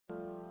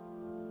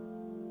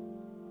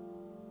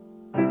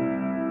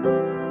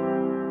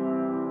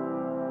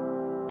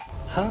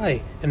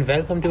Hi and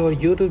welcome to our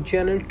YouTube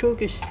channel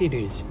Turkish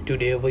Series.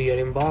 Today we are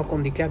embark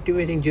on the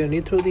captivating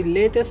journey through the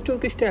latest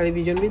Turkish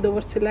television with our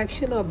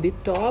selection of the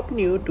top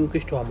new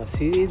Turkish drama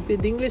series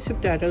with English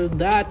subtitles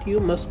that you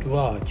must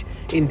watch.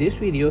 In this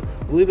video,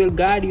 we will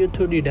guide you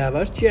through the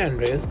diverse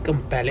genres,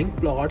 compelling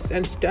plots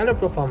and stellar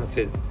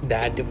performances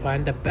that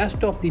define the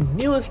best of the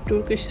newest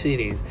Turkish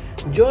series.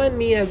 Join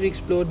me as we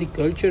explore the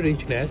culture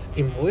richness,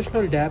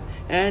 emotional depth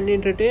and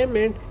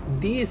entertainment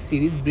these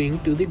series bring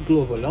to the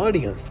global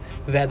audience.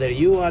 Whether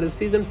you are a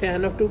seasoned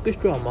fan of Turkish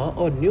drama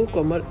or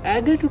newcomer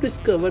eager to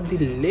discover the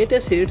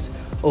latest hits,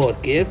 or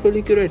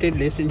carefully curated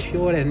list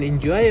ensure an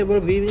enjoyable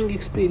viewing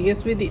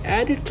experience with the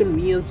added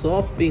convenience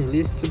of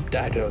English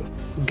subtitles.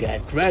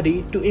 Get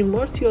ready to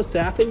immerse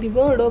yourself in the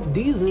world of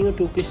these new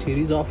Turkish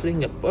series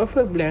offering a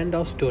perfect blend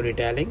of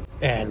storytelling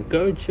and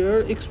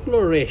culture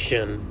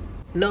exploration.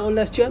 Now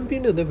let's jump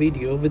into the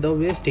video without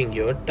wasting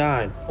your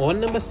time. On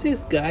number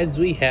 6 guys,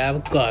 we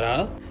have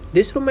Kara.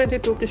 This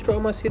romantic Turkish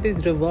drama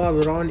series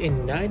revolved around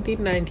in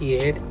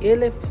 1998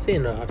 Elif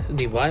Senar,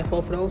 the wife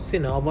of Rauf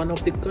Sina, one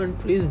of the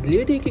country's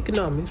leading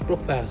economics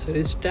professors,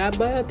 is stabbed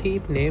by a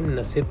thief named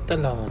Nasib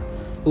Talan,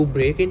 who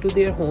break into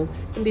their home,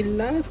 and the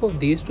life of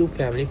these two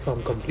families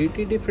from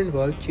completely different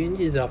worlds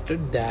changes after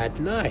that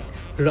night.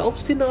 Rauf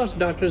Sinar's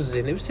daughter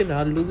Zeynep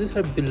Sinar loses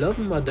her beloved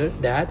mother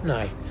that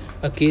night.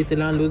 Akil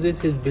Talan loses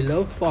his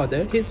beloved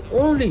father, his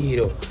only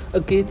hero.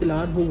 Akil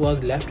Talan, who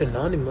was left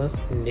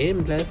anonymous,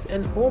 nameless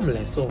and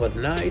homeless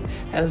overnight,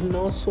 has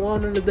now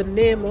sworn under the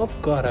name of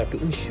Kara to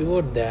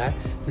ensure that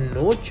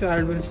no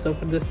child will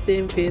suffer the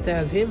same fate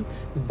as him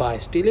by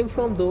stealing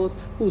from those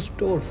who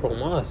stole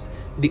from us.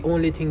 The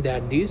only thing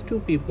that these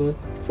two people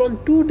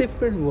from two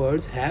different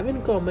worlds have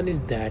in common is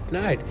that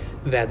night,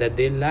 whether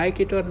they like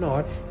it or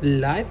not,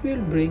 life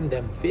will bring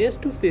them face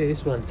to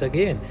face once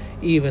again.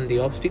 Even the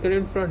obstacle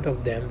in front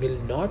of them will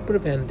not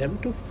prevent them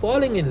to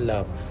falling in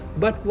love.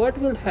 But what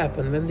will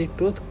happen when the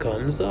truth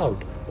comes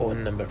out?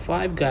 On number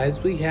 5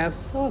 guys, we have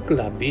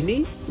Sakla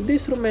Bini.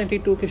 This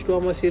romantic Turkish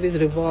drama series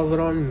revolves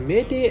around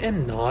Mete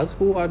and Naz,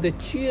 who are the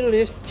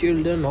cherished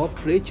children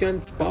of rich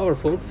and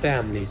powerful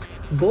families.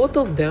 Both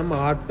of them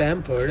are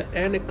pampered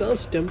and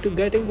accustomed to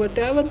getting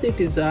whatever they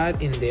desire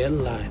in their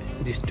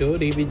life. The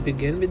story, which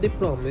began with the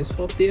promise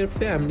of their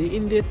family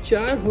in their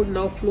childhood,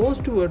 now flows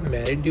toward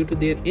marriage due to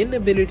their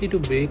inability to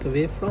break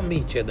away from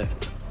each other.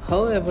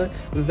 However,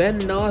 when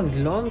Naz's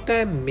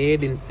longtime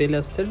maid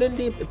Insela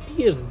suddenly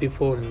appears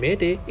before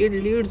Mete, it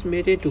leads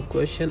Mete to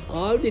question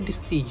all the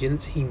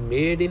decisions he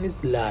made in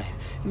his life.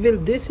 Will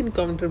this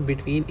encounter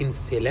between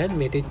Insela and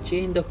Mete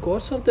change the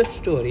course of the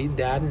story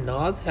that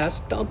Naz has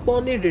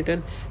stubbornly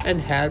written and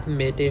help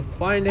Mete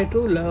find a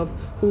true love?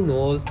 Who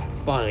knows?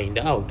 Find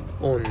out.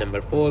 On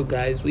number 4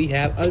 guys, we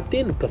have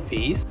Altin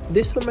Kafis.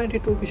 This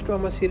romantic Turkish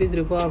drama series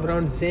revolves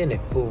around Zeynep,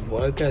 who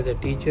works as a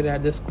teacher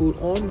at the school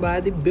owned by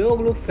the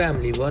Beoglu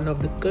family, one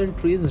of the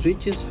country's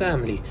richest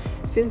family.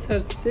 Since her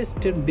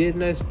sister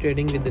Birna is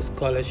studying with the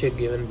scholarship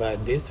given by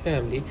this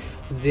family,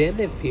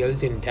 Zeynep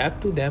feels in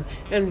debt to them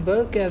and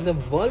works as a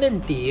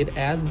volunteer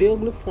at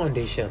Beoglu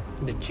Foundation.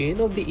 The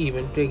chain of the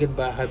event triggered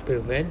by her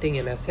preventing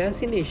an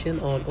assassination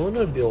on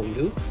owner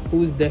Beoglu,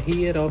 who is the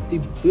heir of the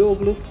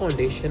Beoglu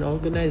Foundation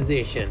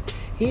organization.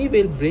 He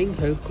will bring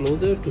her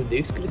closer to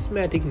this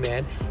charismatic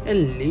man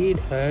and lead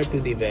her to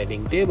the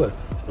wedding table.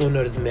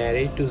 Owner's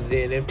marriage to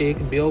Zeynep takes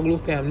Beoglu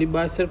family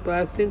by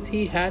surprise since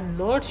he had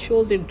not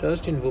shown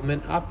interest in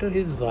women after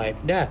his wife's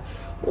death.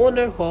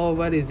 Owner,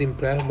 however, is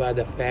impressed by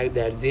the fact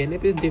that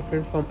Zeynep is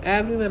different from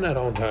everyone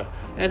around her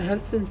and her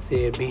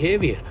sincere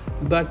behavior.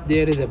 But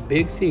there is a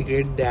big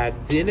secret that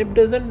Zeynep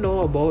doesn't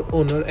know about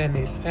Owner and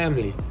his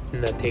family.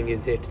 Nothing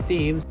is, it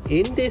seems,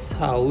 in this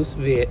house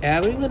where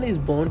everyone is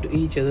bound to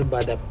each other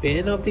by the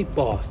pain of the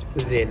past.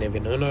 Zeynep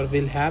and Owner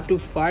will have to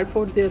fight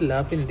for their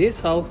love in this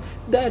house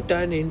that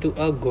turned into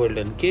a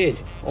golden cage.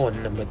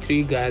 On number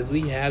 3 guys,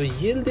 we have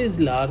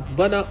Yıldızlar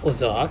Bana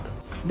Uzak.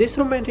 This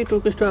romantic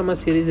Turkish drama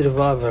series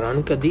revolves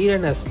around Kadir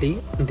and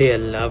Asli. Their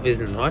love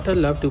is not a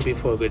love to be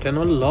forgotten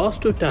or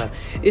lost to time.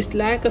 It's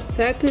like a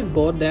sacred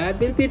bond that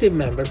will be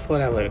remembered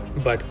forever.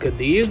 But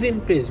Kadir's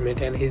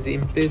imprisonment and his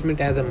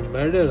imprisonment as a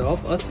murderer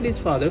of Asli's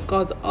father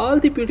cause all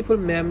the beautiful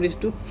memories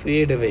to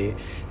fade away.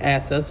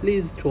 As Asli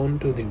is thrown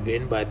to the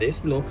wind by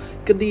this blow,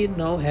 Kadir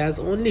now has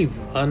only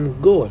one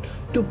goal: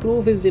 to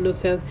prove his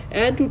innocence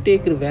and to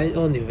take revenge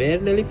on the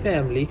Vernali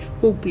family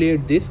who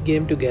played this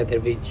game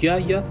together with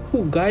Yahya,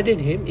 who guided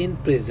him in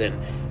prison.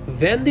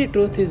 When the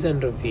truth is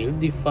unrevealed,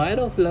 the fire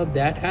of love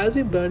that has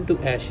been burned to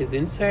ashes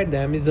inside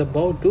them is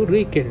about to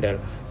rekindle.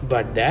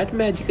 But that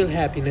magical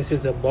happiness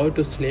is about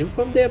to slip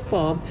from their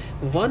palm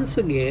once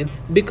again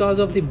because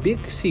of the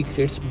big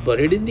secrets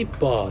buried in the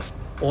past.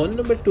 On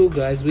number 2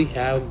 guys, we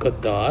have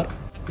Gaddar.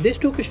 This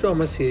Turkish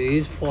drama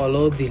series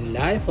follows the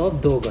life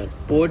of Dogan,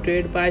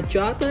 portrayed by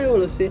Çağatay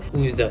Ulusoy,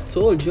 who is a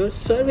soldier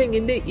serving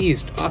in the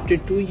East. After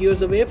 2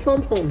 years away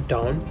from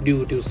hometown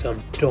due to some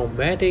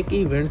traumatic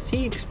events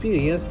he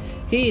experienced,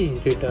 he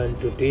returned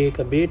to take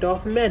a bit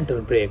of mental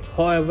break.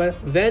 However,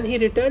 when he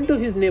returned to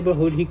his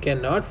neighborhood, he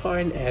cannot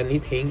find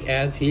anything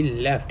as he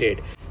left it.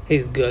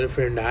 His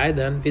girlfriend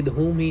Aidan, with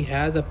whom he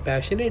has a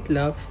passionate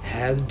love,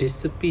 has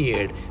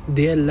disappeared.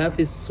 Their love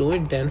is so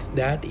intense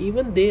that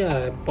even they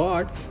are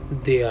apart,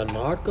 they are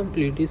not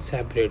completely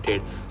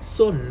separated.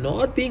 So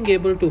not being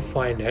able to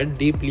find her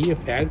deeply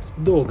affects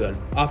Dogan.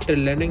 After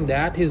learning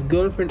that his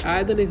girlfriend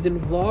Aidan is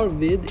involved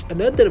with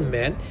another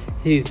man,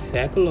 his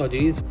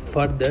psychology is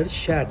further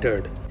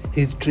shattered.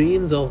 His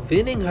dreams of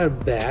winning her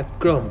back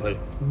crumble.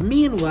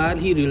 Meanwhile,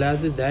 he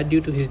realizes that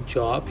due to his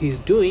job he is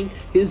doing,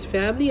 his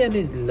family and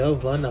his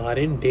loved one are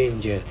in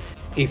danger.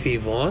 If he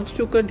wants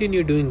to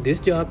continue doing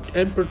this job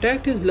and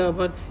protect his loved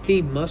one,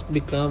 he must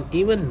become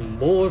even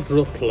more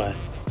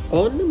ruthless.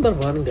 On number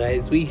 1,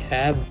 guys, we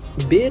have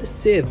Bir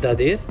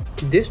Sevdadir.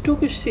 This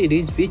Turkish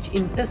series which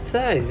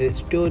emphasizes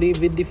story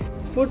with the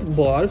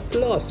football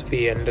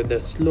philosophy under the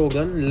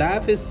slogan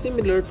 "Life is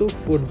similar to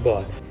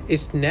football."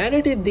 Its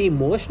narrative the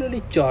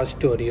emotionally charged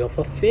story of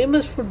a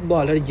famous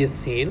footballer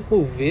Yasin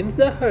who wins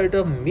the heart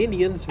of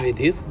millions with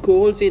his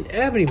goals in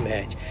every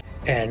match,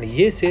 and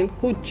Yesil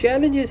who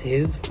challenges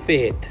his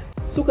faith.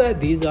 So guys,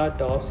 these are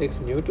top 6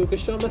 new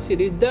Turkish drama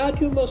series that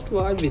you must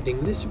watch with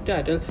English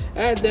subtitles.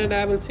 At the end,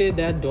 I will say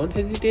that don't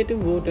hesitate to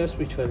vote us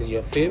which one is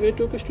your favorite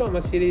Turkish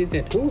drama series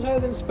and who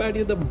has inspired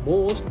you the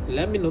most.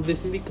 Let me know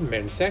this in the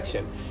comment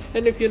section.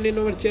 And if you're new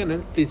to our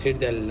channel, please hit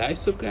the like,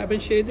 subscribe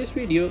and share this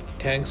video.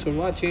 Thanks for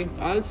watching.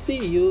 I'll see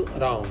you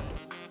around.